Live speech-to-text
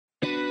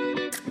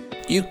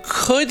You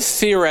could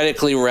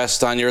theoretically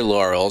rest on your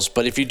laurels,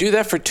 but if you do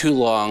that for too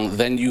long,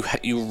 then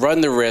you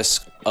run the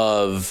risk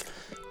of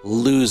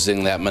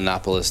losing that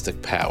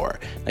monopolistic power.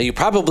 Now, you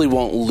probably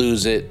won't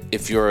lose it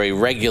if you're a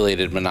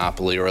regulated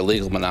monopoly or a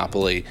legal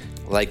monopoly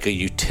like a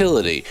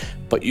utility,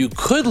 but you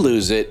could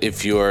lose it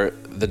if you're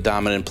the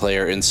dominant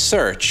player in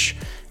search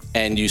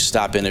and you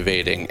stop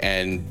innovating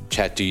and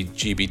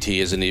ChatGPT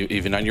isn't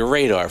even on your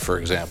radar, for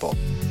example.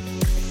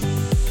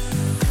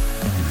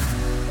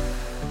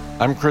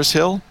 I'm Chris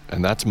Hill,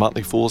 and that's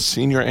Motley Fool's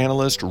senior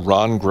analyst,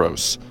 Ron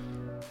Gross.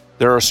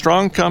 There are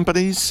strong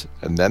companies,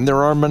 and then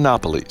there are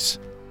monopolies.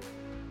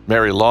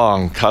 Mary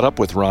Long caught up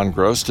with Ron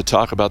Gross to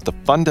talk about the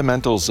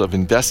fundamentals of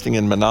investing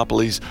in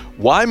monopolies,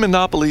 why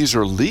monopolies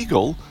are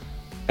legal,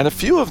 and a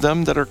few of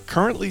them that are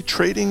currently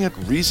trading at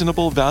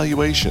reasonable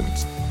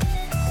valuations.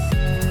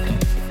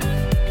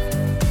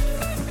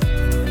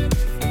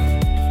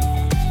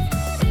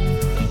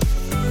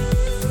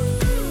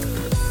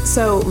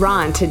 So,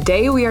 Ron,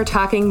 today we are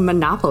talking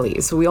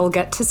monopolies. We'll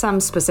get to some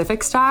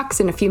specific stocks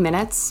in a few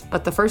minutes,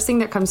 but the first thing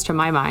that comes to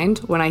my mind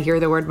when I hear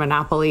the word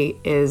monopoly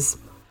is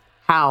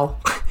how.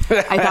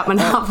 I thought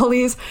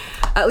monopolies,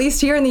 at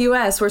least here in the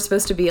US, were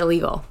supposed to be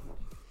illegal.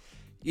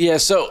 Yeah,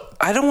 so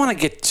I don't want to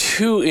get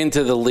too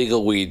into the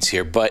legal weeds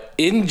here, but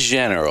in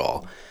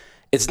general,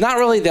 it's not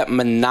really that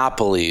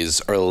monopolies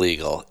are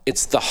illegal.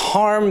 It's the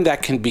harm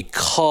that can be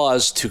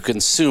caused to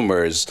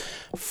consumers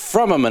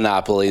from a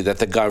monopoly that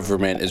the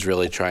government is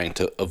really trying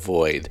to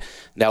avoid.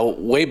 Now,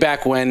 way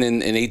back when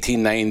in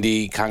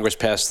 1890, Congress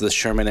passed the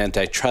Sherman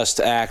Antitrust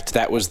Act.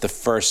 That was the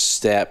first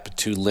step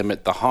to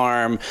limit the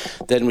harm.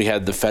 Then we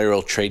had the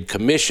Federal Trade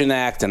Commission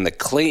Act and the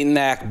Clayton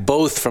Act,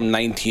 both from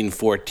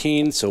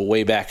 1914, so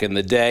way back in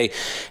the day.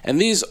 And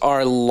these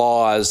are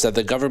laws that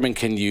the government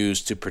can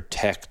use to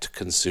protect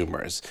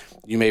consumers.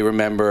 You may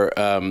remember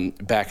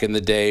back in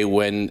the day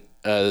when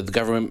the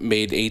government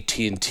made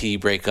AT&T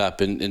break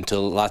up into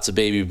lots of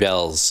baby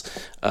bells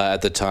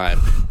at the time.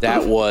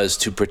 That was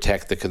to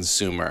protect the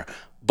consumer.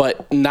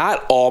 But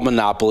not all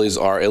monopolies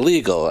are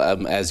illegal.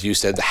 As you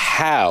said,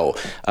 how?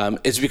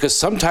 It's because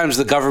sometimes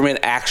the government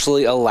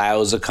actually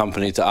allows a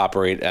company to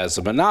operate as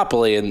a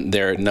monopoly, and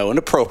they're known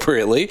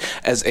appropriately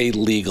as a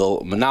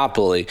legal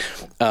monopoly.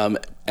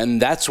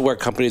 And that's where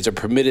companies are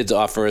permitted to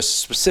offer a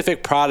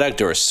specific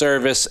product or a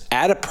service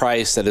at a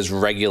price that is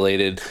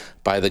regulated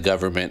by the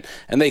government.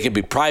 And they can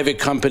be private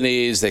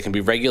companies, they can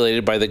be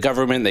regulated by the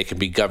government, they can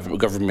be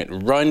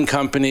government-run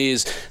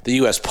companies. The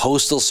U.S.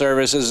 Postal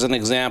Service is an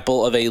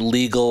example of a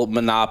legal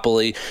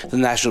monopoly. The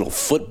National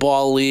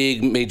Football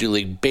League, Major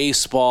League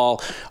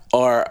Baseball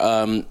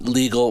are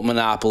legal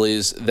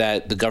monopolies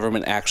that the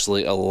government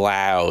actually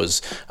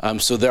allows.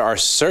 So there are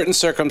certain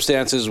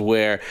circumstances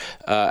where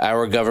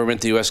our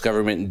government, the U.S.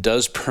 government,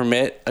 does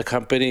permit a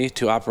company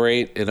to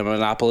operate in a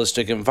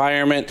monopolistic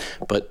environment,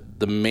 but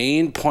the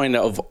main point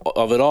of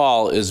it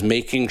all is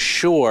making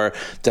sure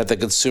that the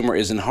consumer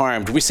isn't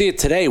harmed. We see it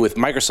today with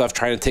Microsoft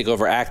trying to take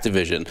over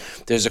Activision.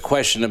 There's a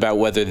question about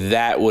whether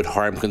that would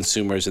harm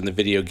consumers in the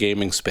video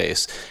gaming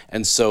space.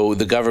 And so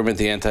the government,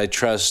 the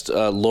antitrust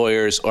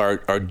lawyers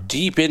are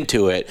deep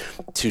into it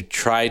to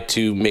try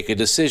to make a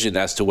decision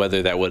as to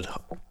whether that would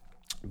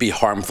be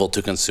harmful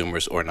to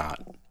consumers or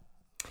not.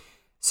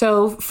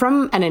 So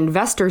from an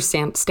investor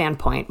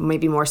standpoint,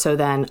 maybe more so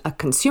than a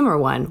consumer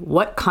one,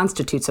 what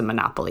constitutes a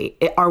monopoly?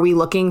 Are we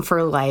looking for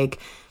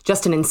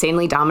just an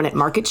insanely dominant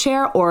market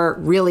share, or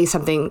really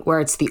something where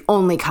it's the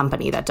only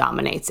company that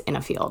dominates in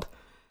a field?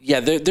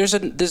 Yeah, there's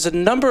a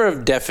number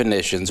of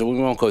definitions, and we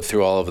won't go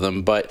through all of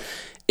them, but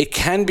it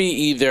can be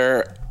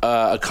either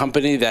a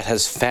company that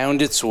has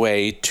found its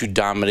way to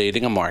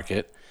dominating a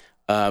market.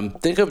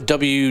 Think of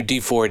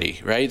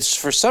WD-40, right?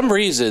 For some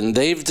reason,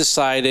 they've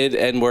decided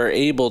and were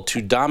able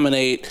to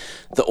dominate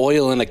the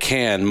oil in a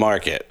can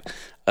market.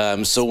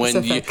 So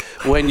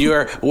when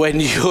your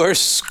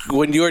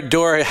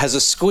door has a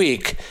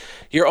squeak,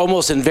 you're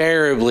almost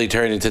invariably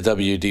turning to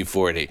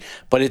WD-40.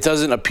 But it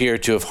doesn't appear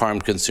to have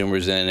harmed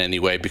consumers in any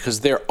way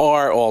because there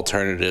are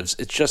alternatives.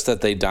 It's just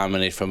that they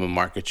dominate from a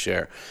market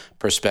share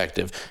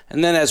perspective.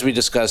 And then, as we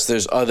discussed,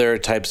 there's other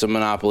types of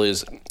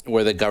monopolies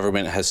where the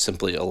government has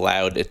simply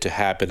allowed it to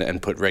happen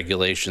and put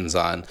regulations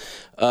on.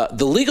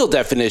 The legal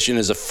definition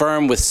is a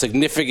firm with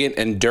significant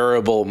and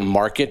durable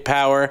market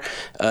power.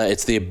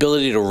 It's the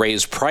ability to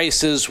raise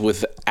prices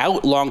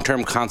without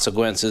long-term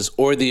consequences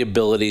or the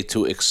ability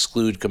to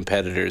exclude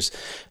competitors.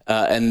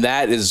 And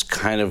that is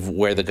kind of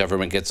where the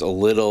government gets a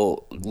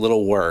little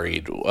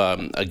worried,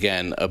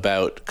 again,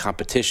 about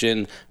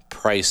competition,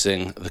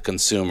 pricing, the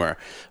consumer.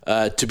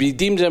 To be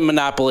deemed a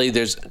monopoly,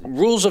 there's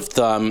rules of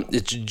thumb.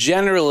 It's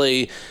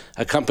generally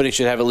a company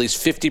should have at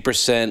least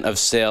 50% of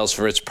sales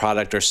for its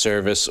product or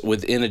service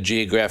within a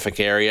geographic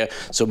area,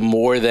 so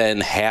more than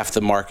half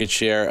the market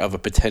share of a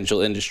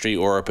potential industry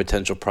or a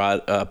potential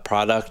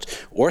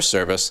product or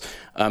service.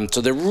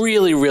 So they're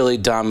really, really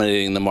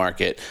dominating the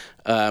market.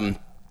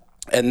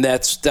 And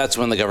that's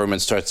when the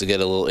government starts to get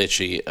a little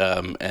itchy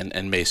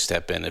and may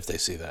step in if they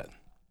see that.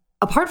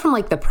 Apart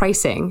from the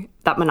pricing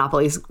that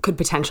monopolies could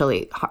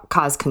potentially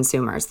cause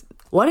consumers,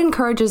 What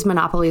encourages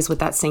monopolies with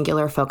that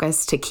singular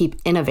focus to keep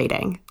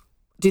innovating?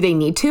 Do they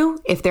need to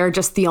if they're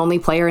just the only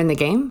player in the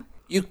game?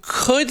 You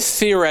could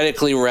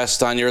theoretically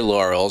rest on your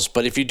laurels,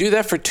 but if you do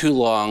that for too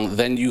long,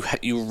 then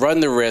you run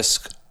the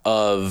risk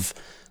of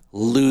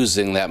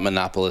losing that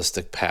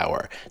monopolistic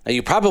power. Now,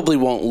 you probably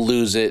won't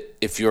lose it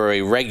if you're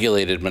a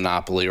regulated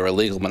monopoly or a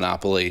legal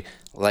monopoly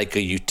like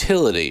a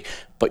utility,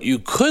 but you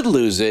could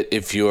lose it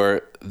if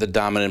you're the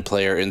dominant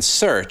player in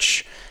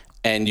search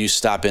and you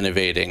stop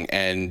innovating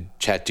and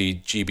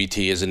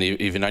ChatGPT isn't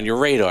even on your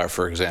radar,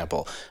 for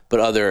example,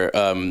 but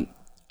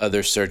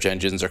other search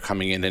engines are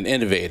coming in and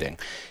innovating.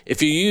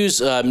 If you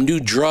use new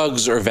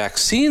drugs or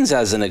vaccines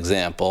as an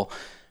example,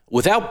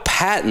 without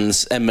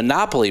patents and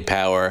monopoly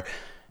power,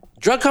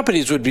 drug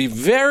companies would be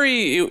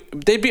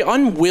they'd be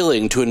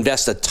unwilling to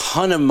invest a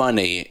ton of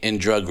money in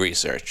drug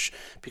research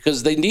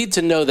because they need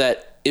to know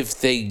that if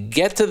they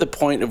get to the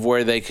point of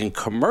where they can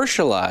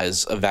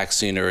commercialize a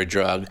vaccine or a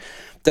drug,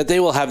 that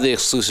they will have the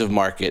exclusive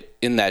market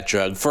in that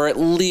drug for at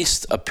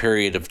least a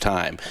period of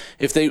time.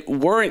 If they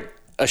weren't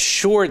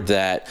assured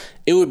that,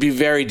 it would be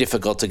very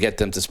difficult to get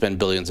them to spend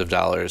billions of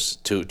dollars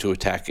to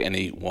attack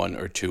any one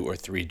or two or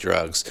three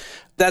drugs.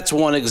 That's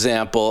one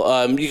example.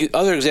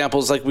 Other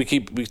examples, like we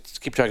keep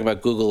talking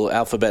about Google,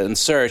 Alphabet, and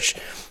search.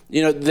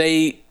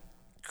 They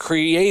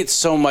create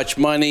so much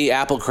money.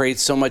 Apple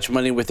creates so much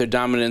money with their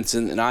dominance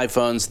in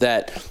iPhones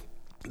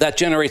that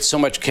generates so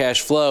much cash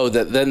flow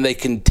that then they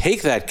can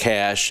take that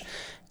cash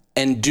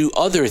and do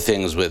other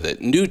things with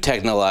it, new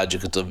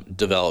technological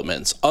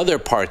developments, other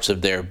parts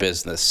of their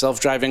business,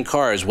 self-driving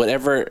cars,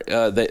 whatever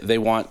they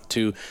want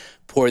to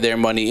pour their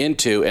money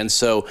into. And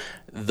so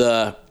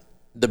the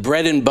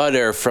bread and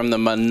butter from the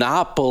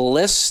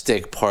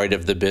monopolistic part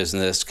of the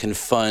business can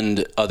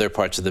fund other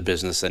parts of the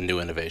business and new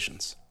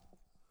innovations.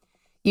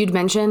 You'd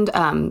mentioned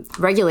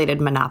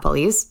regulated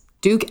monopolies.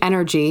 Duke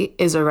Energy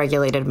is a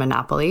regulated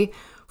monopoly.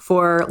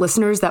 For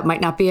listeners that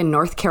might not be in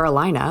North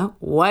Carolina,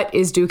 what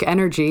is Duke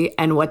Energy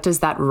and what does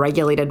that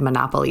regulated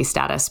monopoly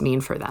status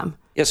mean for them?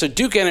 Yeah, so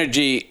Duke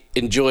Energy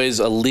enjoys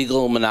a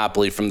legal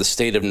monopoly from the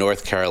state of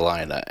North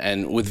Carolina.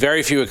 And with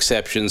very few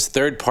exceptions,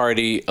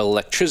 third-party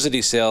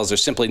electricity sales are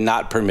simply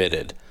not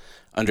permitted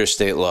under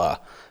state law.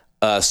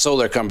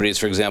 Solar companies,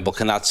 for example,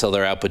 cannot sell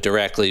their output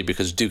directly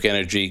because Duke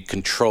Energy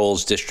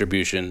controls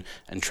distribution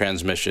and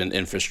transmission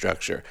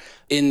infrastructure.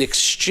 In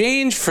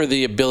exchange for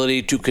the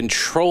ability to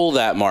control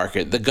that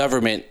market, the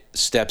government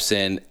steps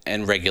in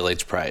and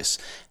regulates price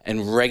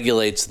and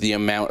regulates the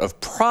amount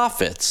of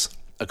profits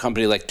a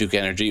company like Duke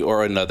Energy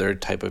or another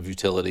type of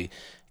utility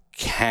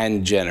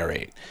can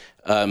generate.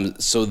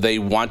 So they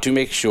want to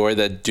make sure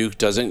that Duke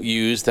doesn't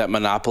use that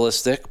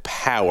monopolistic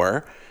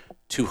power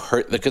to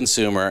hurt the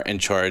consumer and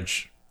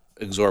charge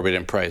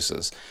exorbitant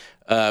prices.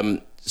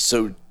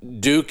 So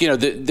Duke,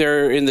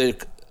 they're in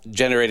the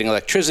generating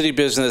electricity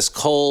business,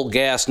 coal,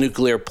 gas,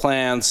 nuclear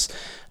plants.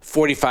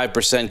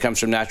 45% comes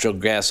from natural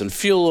gas and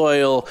fuel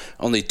oil,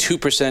 only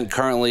 2%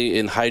 currently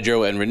in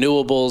hydro and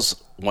renewables.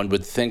 One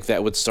would think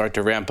that would start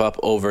to ramp up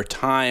over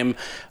time.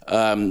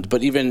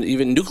 But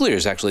even nuclear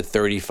is actually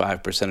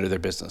 35% of their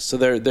business. So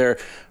they're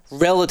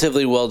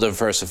relatively well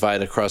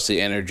diversified across the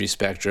energy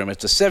spectrum.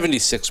 It's a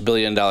 $76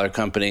 billion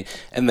company.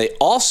 And they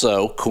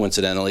also,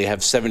 coincidentally, have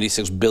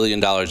 $76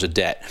 billion of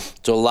debt.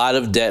 So a lot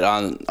of debt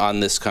on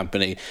this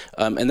company.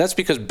 And that's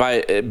because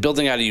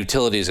building out a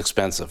utility is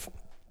expensive.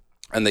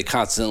 And they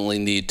constantly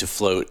need to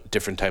float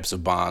different types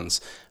of bonds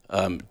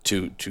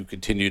to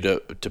continue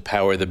to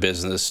power the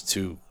business,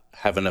 to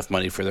have enough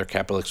money for their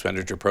capital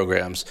expenditure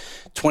programs.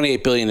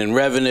 $28 billion in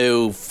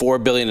revenue,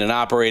 $4 billion in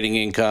operating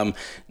income,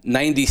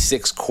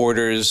 96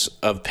 quarters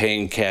of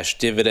paying cash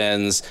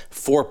dividends,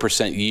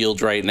 4%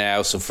 yield right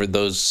now. So for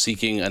those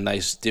seeking a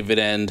nice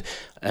dividend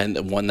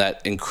and one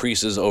that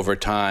increases over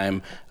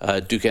time,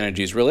 Duke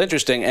Energy is really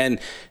interesting. And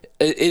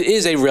it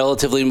is a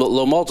relatively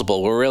low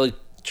multiple. We're really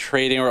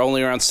trading are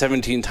only around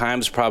 17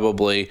 times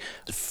probably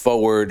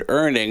forward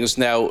earnings.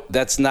 Now,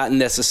 that's not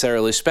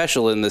necessarily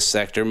special in this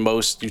sector.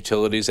 Most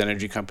utilities,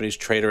 energy companies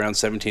trade around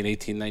 17,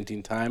 18,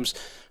 19 times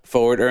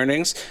forward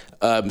earnings.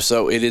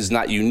 So it is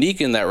not unique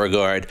in that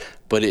regard,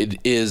 but it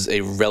is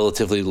a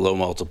relatively low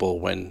multiple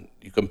when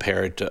you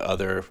compare it to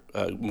other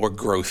more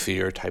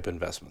growthier type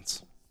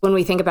investments. When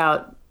we think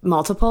about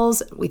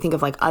multiples, we think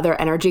of like other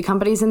energy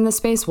companies in this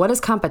space. What does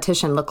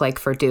competition look like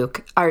for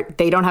Duke?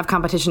 They don't have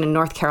competition in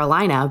North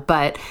Carolina,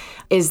 but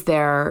is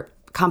there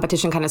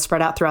competition kind of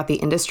spread out throughout the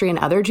industry and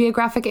other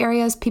geographic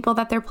areas, people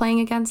that they're playing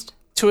against?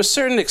 To a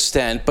certain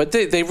extent, but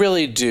they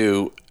really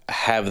do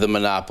have the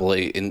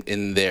monopoly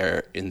in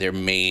their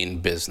main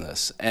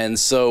business. And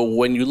so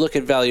when you look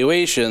at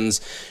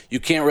valuations, you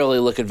can't really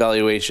look at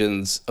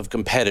valuations of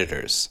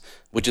competitors,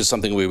 which is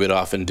something we would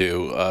often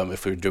do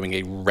if we were doing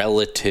a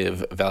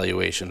relative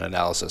valuation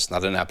analysis,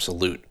 not an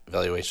absolute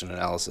valuation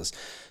analysis.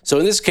 So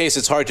in this case,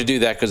 it's hard to do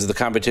that because the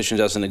competition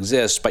doesn't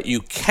exist, but you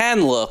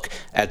can look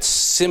at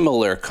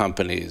similar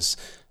companies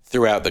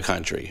throughout the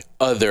country,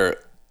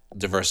 other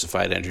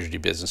diversified energy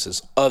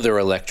businesses, other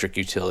electric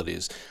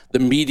utilities. The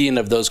median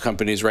of those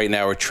companies right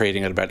now are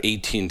trading at about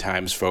 18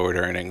 times forward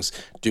earnings.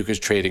 Duke is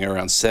trading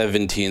around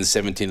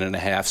 17 and a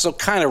half. So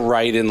kind of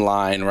right in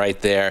line right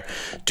there.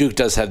 Duke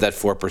does have that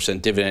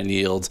 4% dividend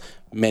yield.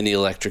 Many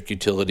electric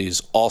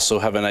utilities also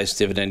have a nice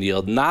dividend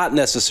yield, not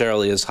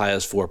necessarily as high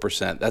as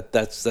 4%.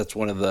 That's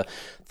one of the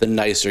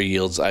nicer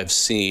yields I've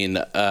seen.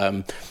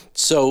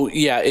 So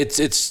yeah,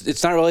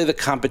 it's not really the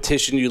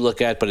competition you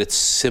look at, but it's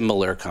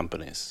similar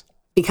companies.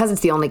 Because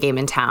it's the only game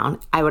in town,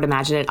 I would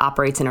imagine it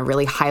operates in a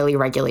really highly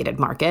regulated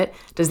market.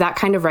 Does that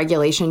kind of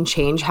regulation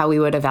change how we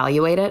would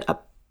evaluate it?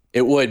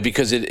 It would,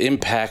 because it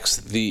impacts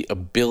the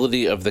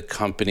ability of the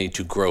company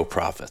to grow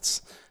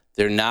profits.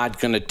 They're not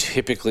going to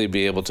typically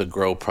be able to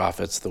grow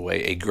profits the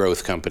way a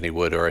growth company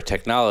would or a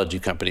technology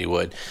company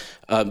would.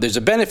 There's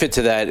a benefit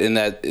to that in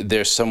that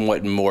they're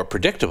somewhat more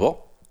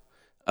predictable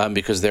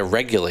because they're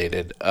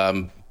regulated.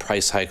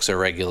 Price hikes are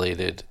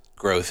regulated.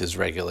 Growth is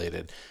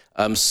regulated.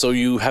 So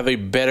you have a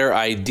better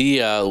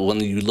idea when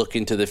you look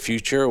into the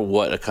future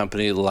what a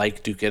company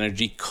like Duke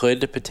Energy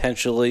could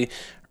potentially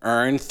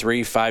earn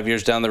 3-5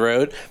 years down the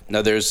road.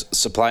 Now, there's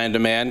supply and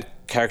demand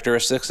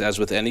characteristics, as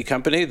with any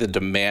company. The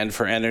demand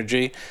for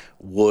energy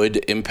would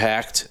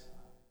impact,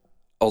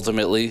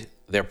 ultimately,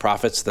 their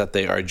profits that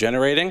they are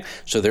generating.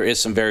 So there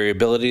is some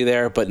variability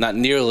there, but not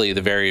nearly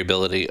the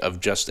variability of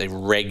just a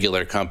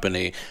regular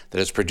company that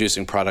is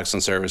producing products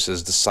and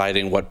services,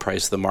 deciding what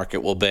price the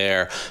market will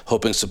bear,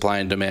 hoping supply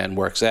and demand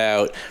works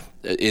out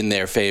in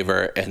their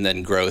favor, and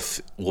then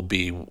growth will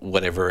be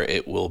whatever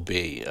it will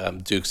be.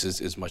 Duke's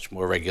is much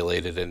more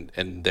regulated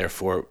and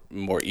therefore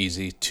more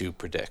easy to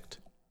predict.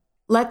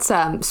 Let's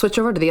switch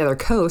over to the other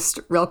coast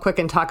real quick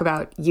and talk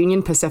about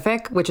Union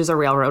Pacific, which is a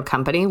railroad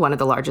company, one of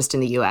the largest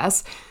in the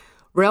U.S.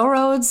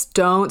 Railroads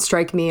don't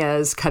strike me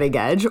as cutting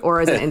edge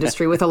or as an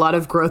industry with a lot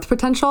of growth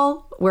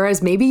potential,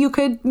 whereas maybe you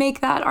could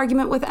make that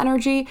argument with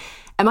energy.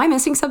 Am I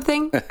missing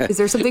something? Is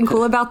there something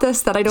cool about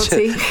this that I don't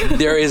see?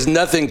 There is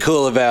nothing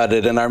cool about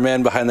it, and our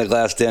man behind the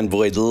glass, Dan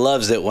Boyd,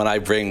 loves it when I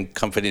bring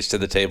companies to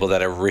the table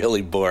that are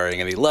really boring,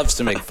 and he loves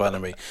to make fun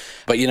of me.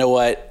 But you know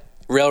what?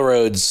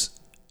 Railroads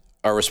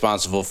are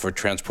responsible for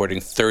transporting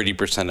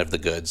 30% of the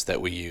goods that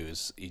we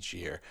use each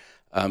year.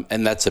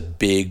 And that's a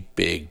big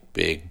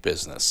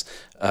business.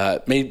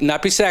 May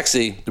not be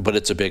sexy, but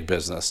it's a big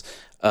business.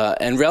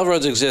 And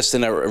railroads exist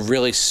in a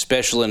really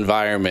special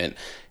environment,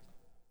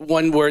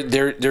 one where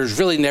there's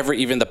really never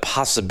even the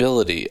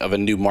possibility of a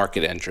new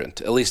market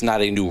entrant, at least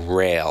not a new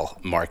rail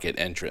market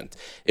entrant.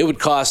 It would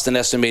cost an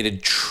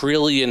estimated $1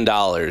 trillion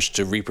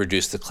to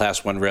reproduce the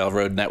Class 1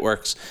 railroad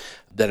networks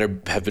that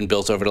have been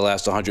built over the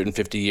last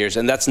 150 years,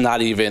 and that's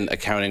not even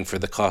accounting for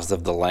the cost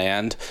of the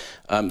land.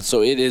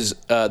 So it is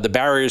the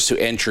barriers to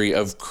entry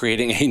of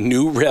creating a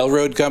new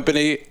railroad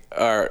company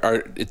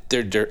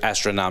they're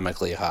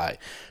astronomically high.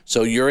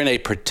 So you're in a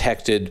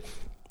protected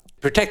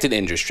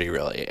industry,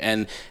 really,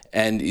 and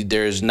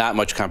there's not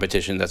much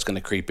competition that's going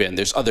to creep in.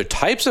 There's other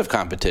types of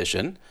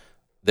competition.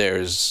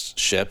 There's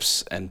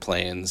ships and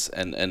planes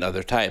and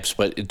other types,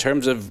 but in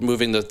terms of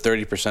moving the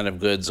 30% of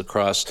goods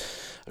across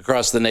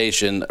the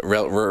nation,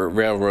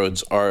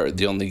 railroads are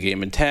the only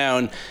game in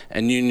town,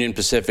 and Union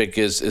Pacific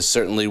is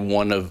certainly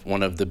one of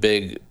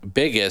the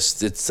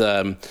biggest. It's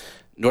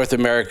North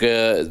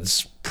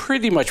America's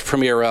pretty much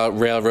premier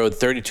railroad,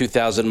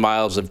 32,000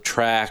 miles of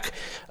track.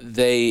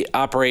 They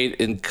operate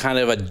in kind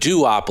of a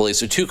duopoly,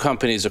 so two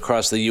companies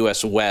across the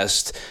U.S.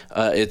 West.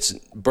 It's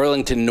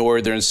Burlington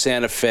Northern,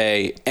 Santa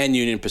Fe, and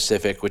Union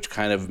Pacific, which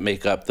kind of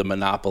make up the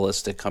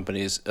monopolistic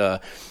companies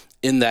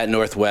in that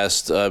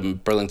Northwest.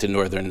 Burlington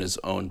Northern is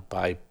owned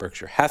by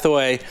Berkshire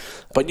Hathaway.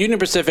 But Union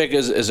Pacific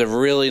is a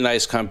really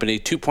nice company,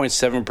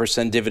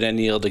 2.7% dividend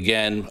yield.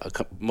 Again,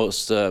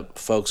 most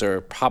folks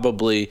are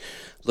probably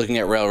looking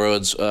at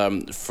railroads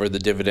for the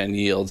dividend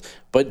yield.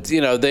 But, you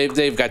know,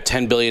 they've got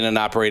 $10 billion in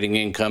operating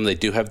income. They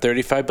do have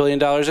 $35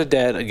 billion of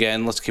debt.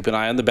 Again, let's keep an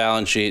eye on the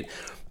balance sheet.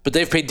 But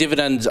they've paid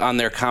dividends on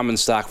their common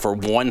stock for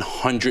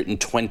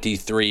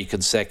 123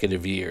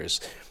 consecutive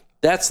years.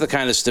 That's the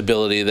kind of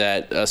stability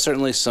that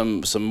certainly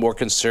some more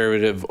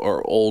conservative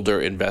or older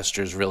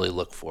investors really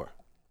look for.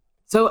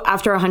 So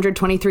after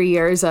 123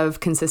 years of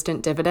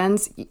consistent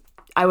dividends,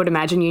 I would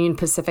imagine Union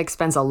Pacific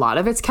spends a lot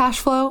of its cash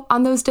flow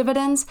on those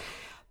dividends.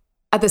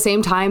 At the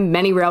same time,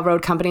 many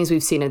railroad companies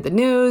we've seen in the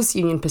news,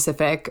 Union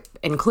Pacific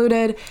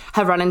included,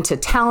 have run into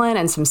talent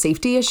and some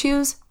safety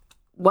issues.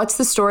 What's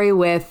the story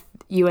with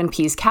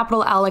UNP's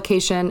capital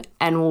allocation,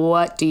 and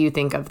what do you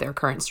think of their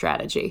current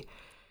strategy?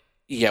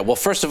 Yeah, well,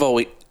 first of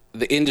all,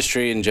 the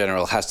industry in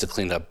general has to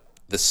clean up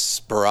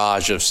this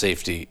barrage of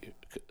safety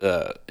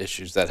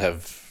issues that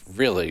have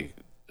really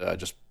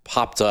just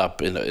popped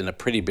up in a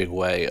pretty big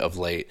way of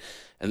late.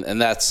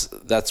 And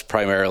that's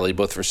primarily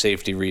both for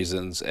safety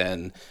reasons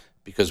and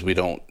because we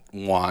don't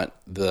want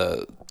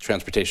the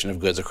transportation of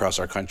goods across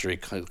our country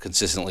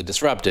consistently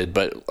disrupted,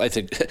 but I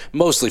think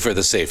mostly for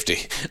the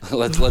safety.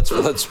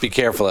 Let's be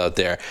careful out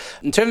there.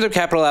 In terms of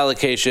capital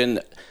allocation,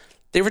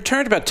 They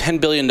returned about $10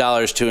 billion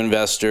to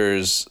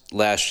investors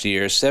last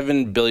year,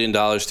 $7 billion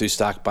through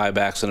stock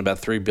buybacks and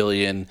about $3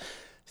 billion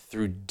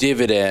through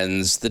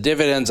dividends. The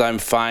dividends I'm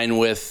fine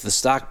with. The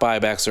stock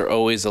buybacks are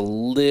always a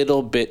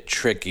little bit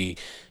tricky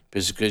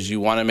because you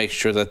want to make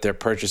sure that they're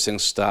purchasing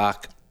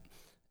stock,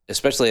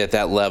 especially at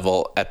that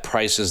level, at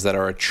prices that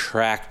are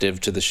attractive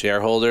to the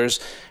shareholders,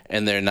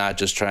 and they're not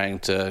just trying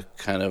to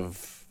kind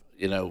of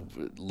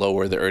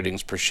lower the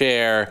earnings per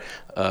share,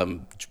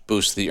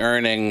 boost the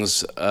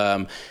earnings.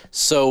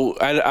 So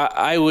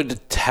I would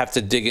have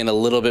to dig in a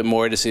little bit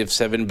more to see if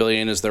 $7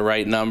 billion is the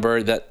right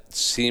number. That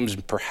seems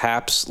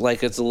perhaps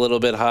like it's a little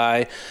bit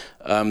high.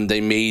 They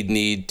may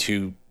need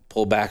to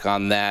pull back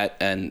on that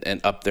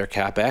and up their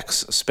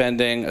CapEx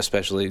spending,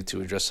 especially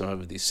to address some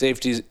of these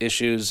safety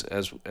issues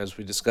as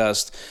we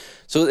discussed.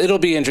 So it'll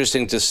be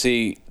interesting to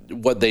see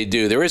what they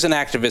do. There is an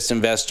activist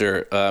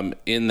investor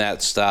in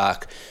that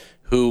stock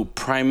who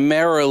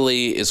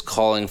primarily is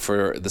calling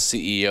for the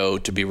CEO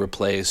to be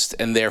replaced,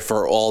 and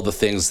therefore all the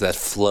things that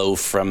flow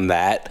from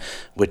that,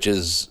 which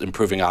is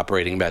improving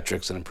operating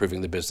metrics and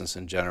improving the business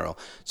in general.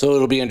 So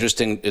it'll be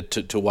interesting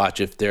to watch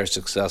if they're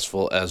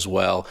successful as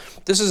well.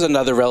 This is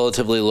another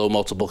relatively low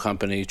multiple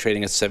company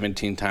trading at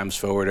 17 times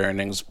forward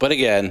earnings, but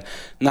again,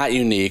 not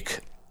unique.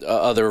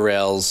 Other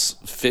rails,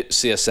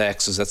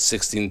 CSX is at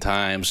 16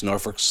 times,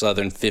 Norfolk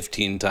Southern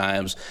 15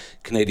 times,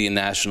 Canadian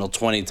National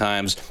 20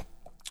 times.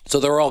 So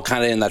they're all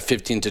kind of in that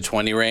 15 to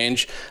 20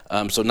 range.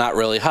 So not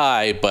really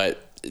high,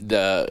 but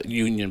the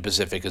Union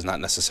Pacific is not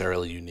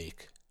necessarily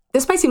unique.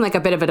 This might seem like a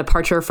bit of a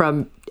departure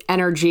from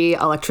energy,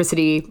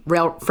 electricity,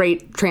 rail,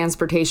 freight,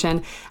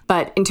 transportation,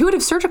 but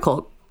Intuitive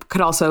Surgical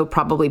could also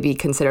probably be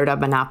considered a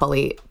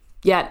monopoly.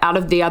 Yet out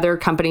of the other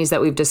companies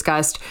that we've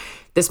discussed,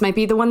 this might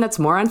be the one that's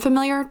more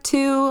unfamiliar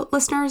to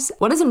listeners.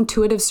 What does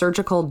Intuitive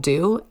Surgical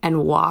do,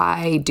 and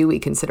why do we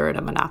consider it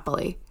a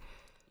monopoly?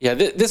 Yeah,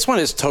 this one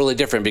is totally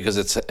different because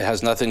it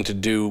has nothing to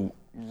do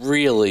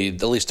really,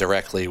 at least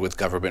directly, with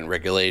government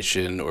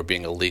regulation or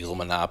being a legal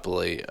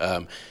monopoly.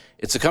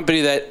 It's a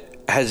company that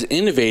has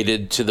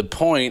innovated to the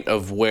point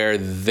of where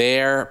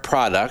their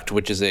product,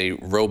 which is a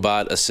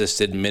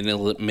robot-assisted,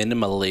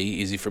 minimally,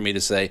 easy for me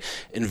to say,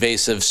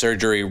 invasive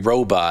surgery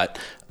robot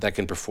that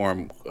can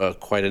perform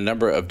quite a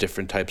number of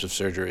different types of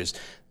surgeries,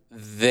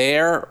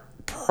 their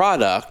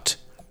product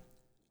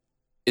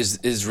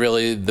is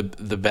really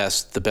the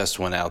best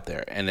one out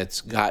there, and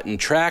it's gotten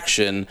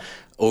traction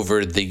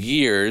over the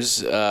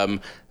years that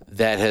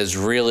has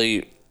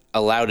really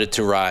allowed it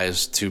to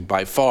rise to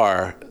by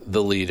far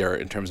the leader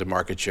in terms of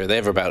market share. They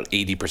have about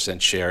 80%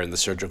 share in the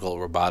surgical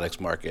robotics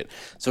market,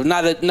 so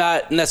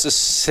not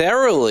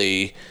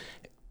necessarily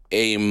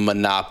a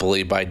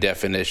monopoly by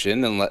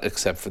definition,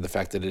 except for the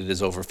fact that it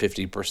is over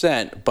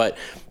 50%. But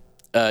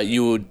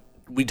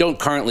we don't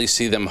currently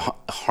see them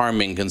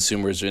harming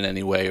consumers in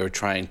any way or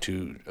trying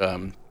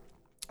to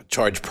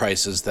charge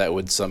prices that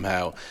would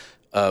somehow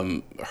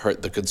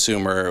hurt the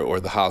consumer or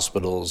the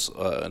hospitals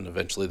and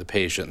eventually the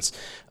patients.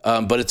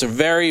 But it's a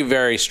very,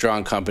 very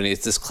strong company.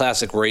 It's this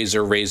classic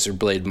razor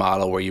blade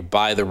model where you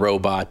buy the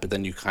robot, but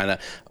then you kind of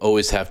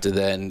always have to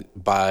then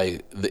buy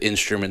the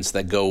instruments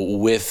that go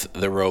with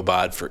the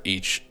robot for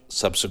each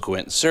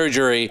subsequent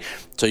surgery.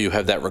 So you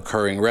have that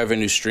recurring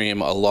revenue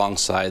stream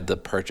alongside the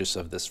purchase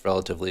of this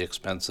relatively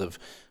expensive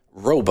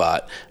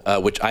robot,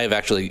 which I have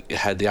actually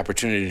had the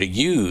opportunity to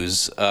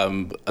use, not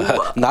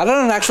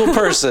on an actual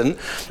person,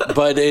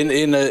 but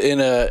in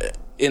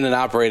an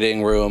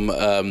operating room,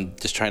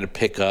 just trying to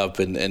pick up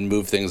and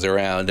move things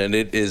around, and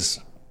it is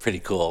pretty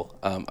cool.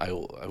 I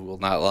will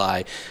not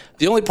lie.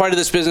 The only part of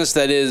this business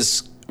that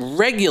is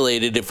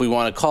regulated, if we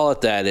want to call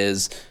it that,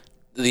 is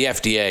the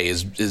FDA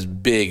is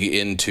big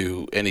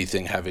into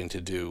anything having to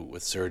do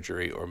with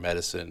surgery or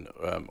medicine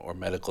or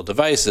medical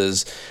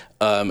devices,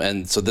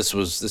 and so this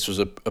was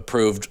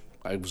approved.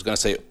 I was going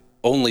to say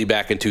only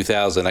back in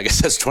 2000. I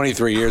guess that's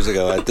 23 years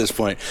ago at this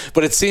point,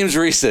 but it seems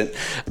recent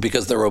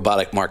because the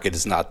robotic market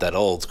is not that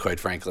old, quite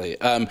frankly.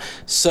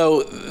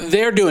 So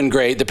they're doing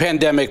great. The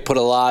pandemic put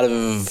a lot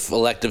of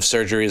elective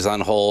surgeries on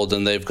hold,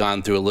 and they've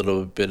gone through a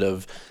little bit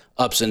of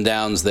ups and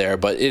downs there,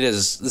 but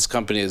this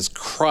company has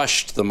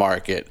crushed the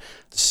market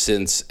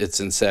since its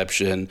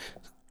inception,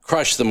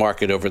 crushed the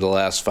market over the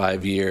last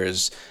 5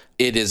 years.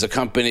 It is a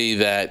company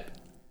that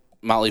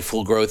Motley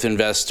Fool growth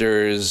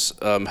investors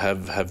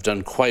have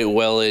done quite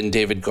well in.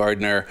 David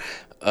Gardner,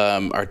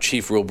 our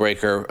chief rule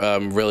breaker,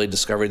 really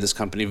discovered this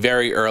company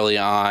very early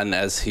on,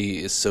 as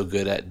he is so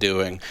good at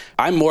doing.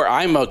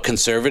 I'm a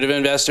conservative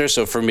investor,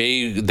 so for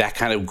me, that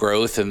kind of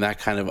growth and that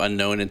kind of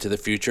unknown into the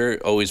future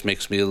always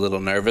makes me a little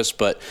nervous,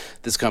 but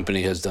this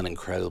company has done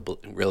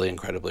really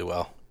incredibly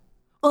well.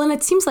 Well, and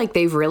it seems like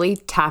they've really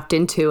tapped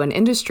into an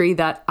industry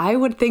that I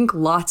would think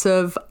lots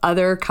of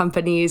other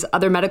companies,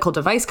 other medical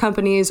device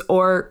companies,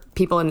 or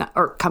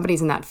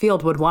companies in that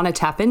field would want to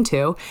tap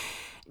into.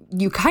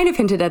 You kind of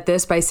hinted at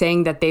this by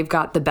saying that they've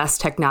got the best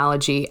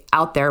technology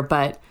out there,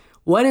 but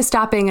what is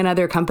stopping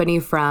another company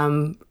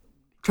from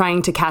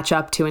trying to catch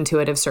up to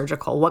Intuitive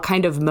Surgical? What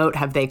kind of moat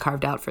have they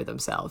carved out for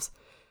themselves?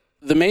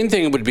 The main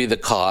thing would be the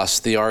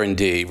cost, the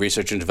R&D,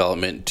 research and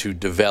development, to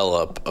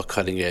develop a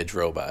cutting-edge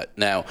robot.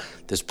 Now,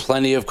 there's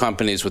plenty of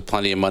companies with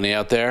plenty of money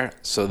out there,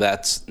 so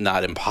that's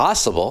not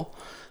impossible,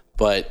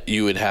 but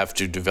you would have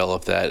to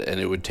develop that, and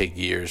it would take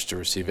years to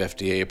receive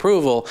FDA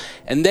approval.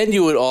 And then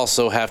you would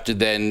also have to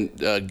then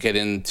get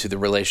into the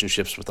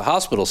relationships with the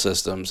hospital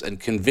systems and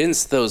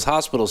convince those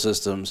hospital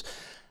systems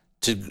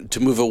to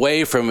move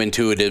away from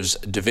Intuitive's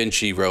Da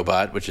Vinci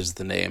robot, which is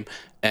the name,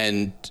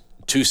 and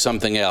to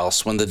something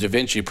else, when the Da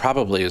Vinci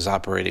probably is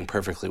operating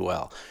perfectly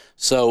well.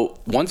 So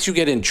once you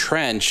get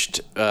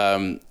entrenched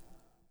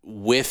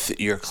with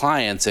your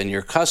clients and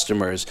your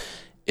customers,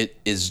 it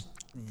is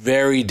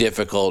very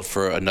difficult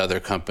for another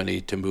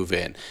company to move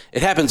in.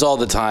 It happens all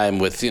the time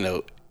with,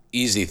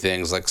 easy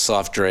things like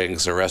soft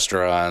drinks or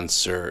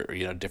restaurants or,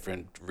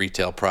 different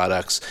retail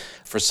products.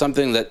 For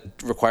something that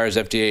requires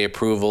FDA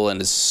approval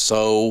and is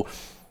so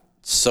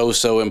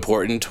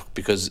important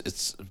because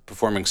it's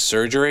performing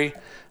surgery,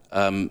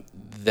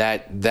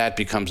 that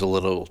becomes a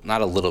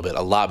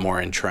lot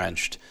more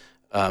entrenched.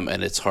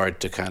 And it's hard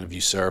to kind of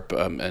usurp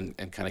and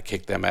kind of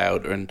kick them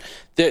out. And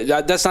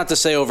that's not to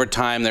say over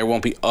time there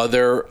won't be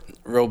other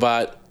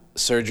robot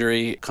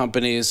surgery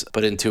companies,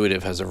 but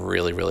Intuitive has a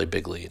really, really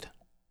big lead.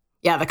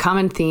 Yeah, the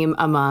common theme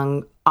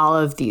among all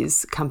of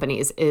these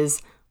companies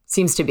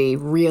seems to be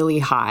really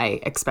high,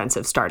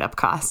 expensive startup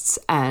costs.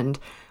 And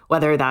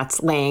whether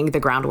that's laying the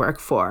groundwork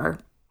for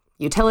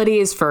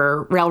utilities,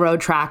 for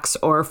railroad tracks,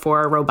 or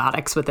for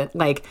robotics with it,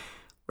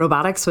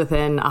 robotics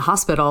within a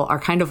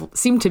hospital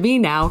seem to be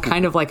now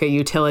kind of like a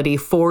utility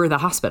for the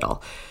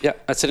hospital. Yeah,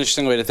 that's an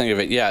interesting way to think of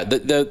it. Yeah,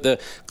 the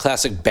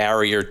classic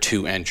barrier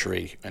to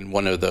entry, and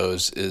one of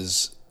those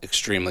is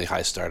extremely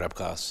high startup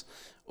costs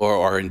or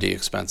R&D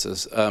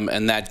expenses,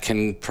 and that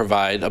can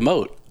provide a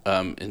moat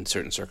in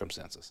certain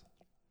circumstances.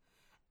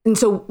 And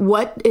so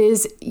what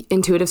is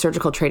Intuitive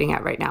Surgical trading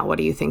at right now? What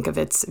do you think of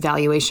its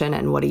valuation,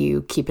 and what are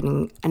you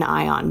keeping an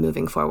eye on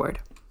moving forward?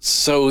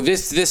 So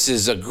this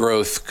is a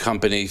growth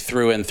company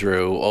through and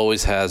through,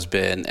 always has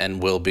been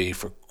and will be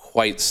for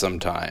quite some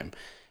time.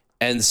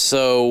 And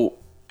so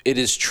it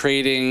is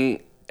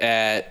trading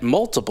at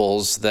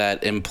multiples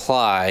that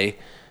imply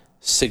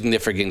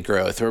significant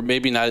growth, or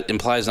maybe not,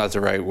 imply is not the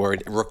right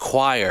word,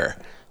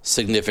 require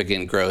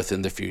significant growth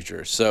in the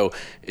future. So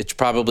it's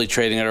probably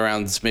trading at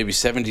around maybe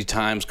 70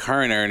 times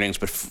current earnings,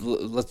 but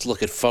let's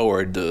look at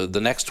forward,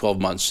 the next 12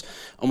 months,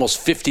 almost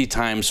 50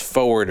 times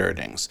forward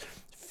earnings.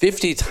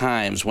 50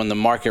 times when the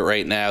market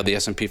right now, the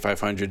S&P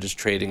 500 is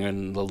trading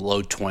in the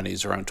low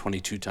 20s, around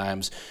 22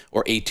 times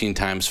or 18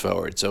 times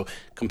forward. So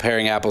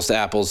comparing apples to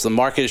apples, the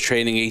market is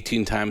trading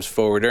 18 times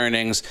forward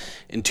earnings.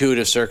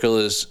 Intuitive Surgical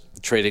is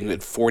trading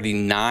at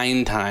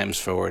 49 times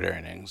forward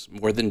earnings,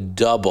 more than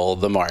double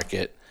the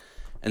market.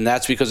 And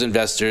that's because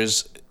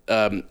investors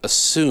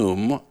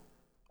assume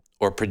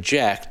or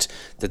project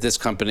that this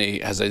company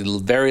has a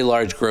very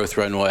large growth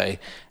runway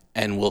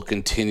and will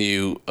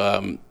continue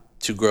to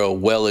grow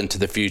well into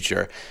the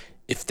future.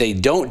 If they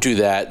don't do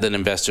that, then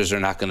investors are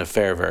not going to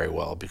fare very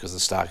well because the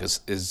stock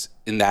is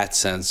in that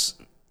sense,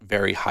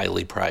 very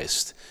highly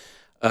priced.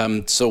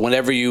 So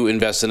whenever you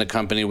invest in a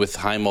company with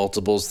high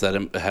multiples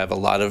that have a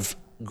lot of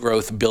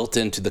growth built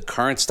into the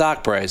current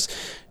stock price,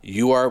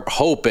 you are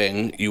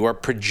projecting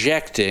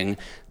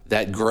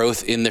that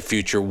growth in the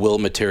future will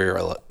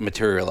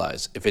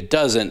materialize. If it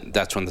doesn't,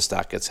 that's when the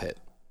stock gets hit.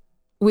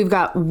 We've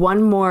got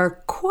one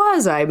more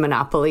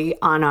quasi-monopoly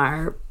on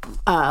our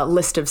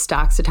list of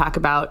stocks to talk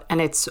about, and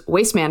it's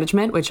Waste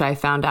Management, which I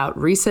found out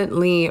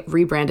recently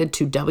rebranded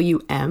to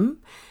WM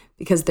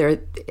because they're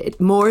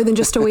more than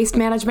just a waste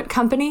management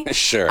company.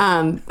 Sure.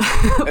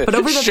 But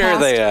over the sure past,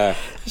 they are.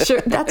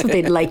 Sure, that's what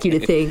they'd like you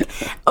to think.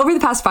 Over the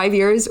past 5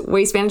 years,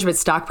 Waste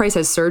Management's stock price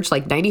has surged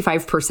like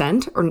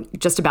 95% or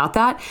just about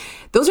that.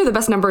 Those are the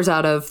best numbers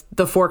out of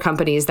the four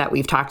companies that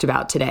we've talked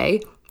about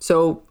today.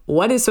 So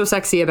what is so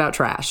sexy about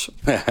trash?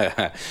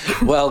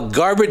 Well,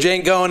 garbage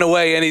ain't going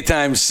away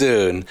anytime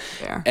soon.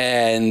 Fair.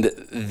 And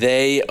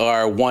they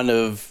are one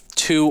of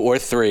two or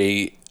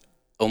three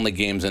only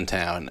games in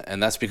town,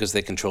 and that's because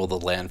they control the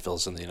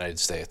landfills in the United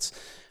States.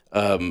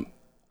 I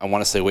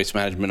want to say Waste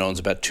Management owns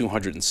about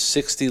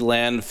 260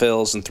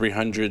 landfills and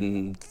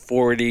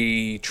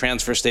 340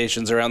 transfer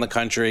stations around the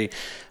country.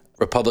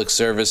 Republic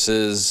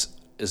Services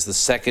is the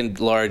second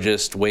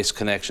largest. Waste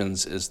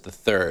Connections is the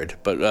third.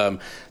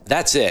 But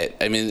that's it.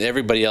 I mean,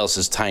 everybody else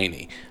is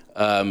tiny.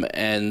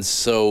 And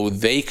so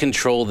they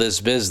control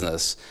this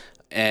business.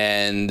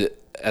 And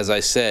as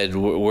I said,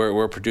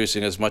 we're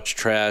producing as much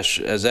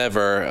trash as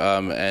ever,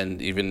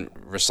 and even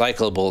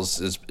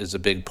recyclables is a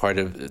big part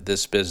of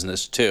this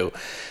business too.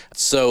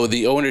 So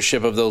the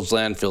ownership of those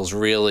landfills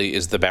really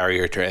is the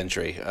barrier to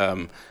entry.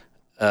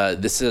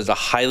 This is a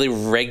highly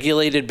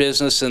regulated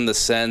business in the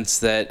sense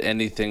that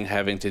anything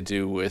having to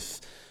do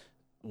with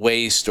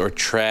waste or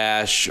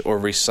trash or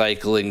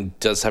recycling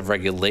does have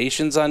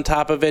regulations on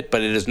top of it,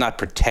 but it is not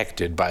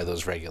protected by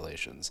those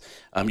regulations.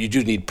 You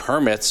do need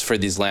permits for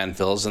these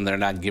landfills, and they're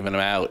not giving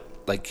them out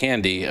like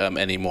candy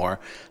anymore.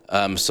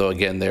 So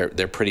again,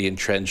 they're pretty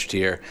entrenched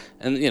here,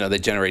 and they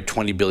generate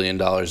 $20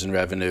 billion in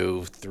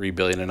revenue, $3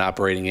 billion in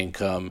operating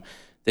income.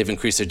 They've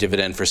increased their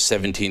dividend for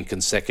 17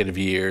 consecutive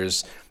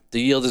years. The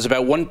yield is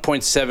about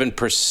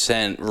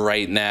 1.7%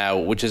 right now,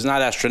 which is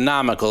not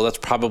astronomical. That's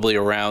probably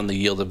around the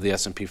yield of the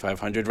S&P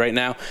 500 right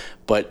now,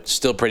 but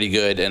still pretty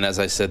good. And as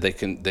I said,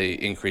 they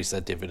increase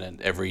that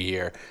dividend every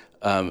year.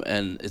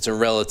 And it's a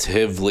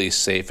relatively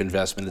safe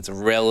investment. It's a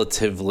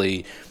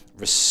relatively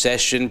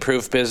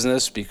recession-proof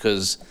business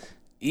because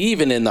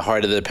even in the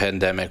heart of the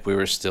pandemic, we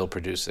were still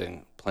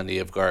producing plenty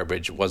of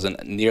garbage. It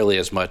wasn't nearly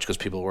as much because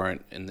people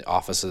weren't in the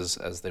offices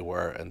as they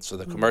were. And so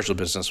the commercial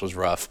business was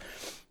rough.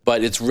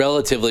 But it's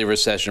relatively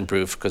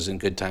recession-proof because in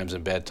good times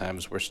and bad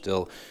times, we're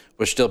still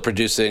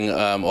producing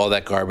all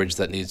that garbage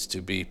that needs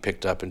to be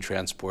picked up and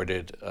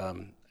transported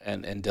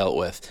and dealt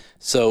with.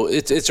 So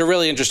it's a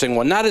really interesting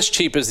one. Not as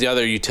cheap as the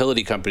other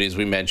utility companies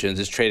we mentioned.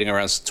 It's trading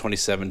around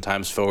 27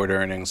 times forward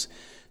earnings.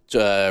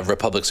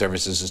 Republic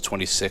Services is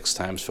 26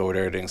 times forward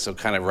earnings, so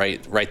kind of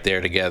right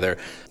there together.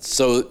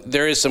 So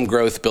there is some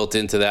growth built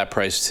into that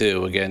price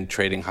too. Again,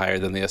 trading higher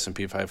than the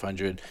S&P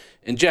 500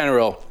 in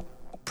general.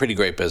 Pretty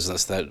great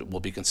business that will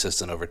be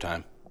consistent over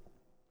time.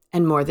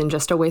 And more than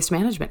just a waste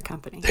management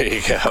company. There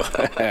you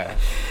go.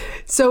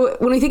 So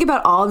when we think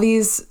about all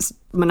these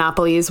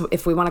monopolies,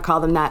 if we want to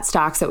call them that,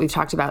 stocks that we've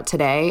talked about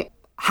today,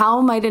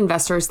 how might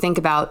investors think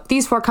about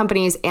these four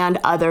companies and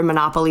other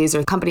monopolies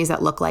or companies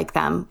that look like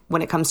them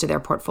when it comes to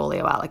their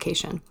portfolio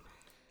allocation?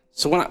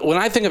 So when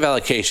I think of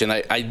allocation,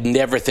 I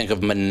never think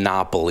of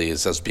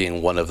monopolies as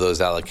being one of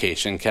those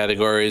allocation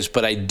categories,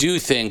 but I do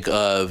think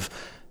of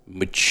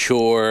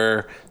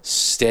mature,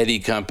 steady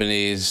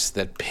companies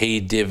that pay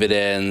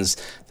dividends,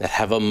 that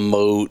have a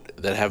moat,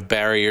 that have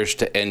barriers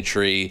to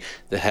entry,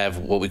 that have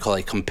what we call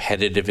a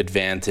competitive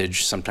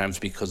advantage, sometimes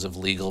because of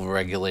legal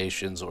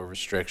regulations or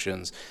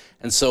restrictions.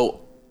 And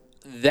so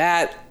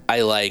that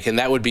I like, and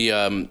that would be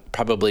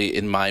probably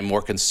in my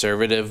more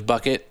conservative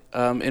bucket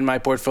in my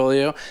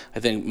portfolio. I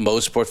think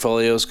most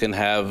portfolios can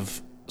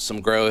have some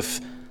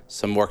growth,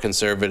 some more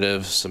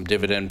conservative, some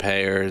dividend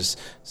payers,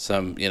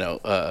 some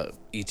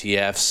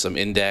ETFs, some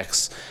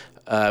index.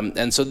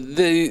 And so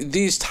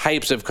these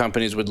types of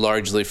companies would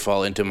largely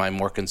fall into my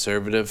more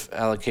conservative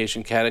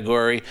allocation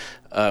category.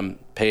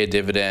 Pay a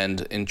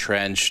dividend,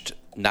 entrenched,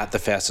 not the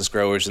fastest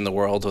growers in the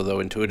world, although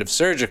Intuitive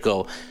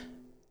Surgical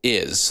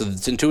is. So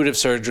Intuitive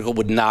Surgical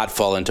would not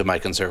fall into my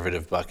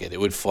conservative bucket. It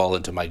would fall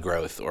into my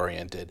growth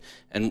oriented.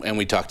 And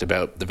we talked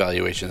about the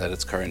valuation that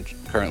it's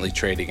currently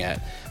trading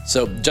at.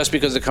 So just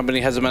because a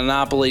company has a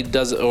monopoly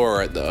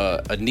or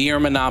a near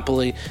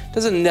monopoly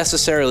doesn't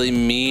necessarily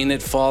mean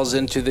it falls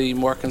into the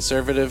more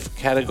conservative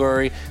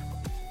category,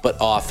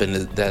 but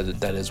often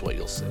that is what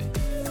you'll see.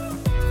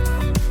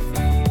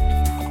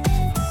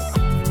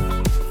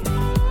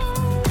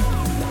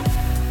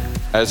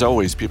 As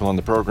always, people on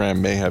the program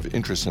may have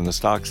interest in the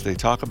stocks they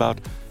talk about,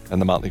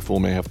 and the Motley Fool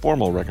may have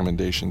formal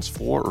recommendations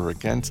for or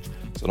against,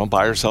 so don't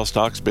buy or sell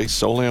stocks based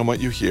solely on what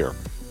you hear.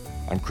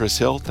 I'm Chris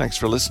Hill. Thanks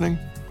for listening.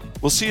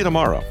 We'll see you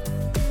tomorrow.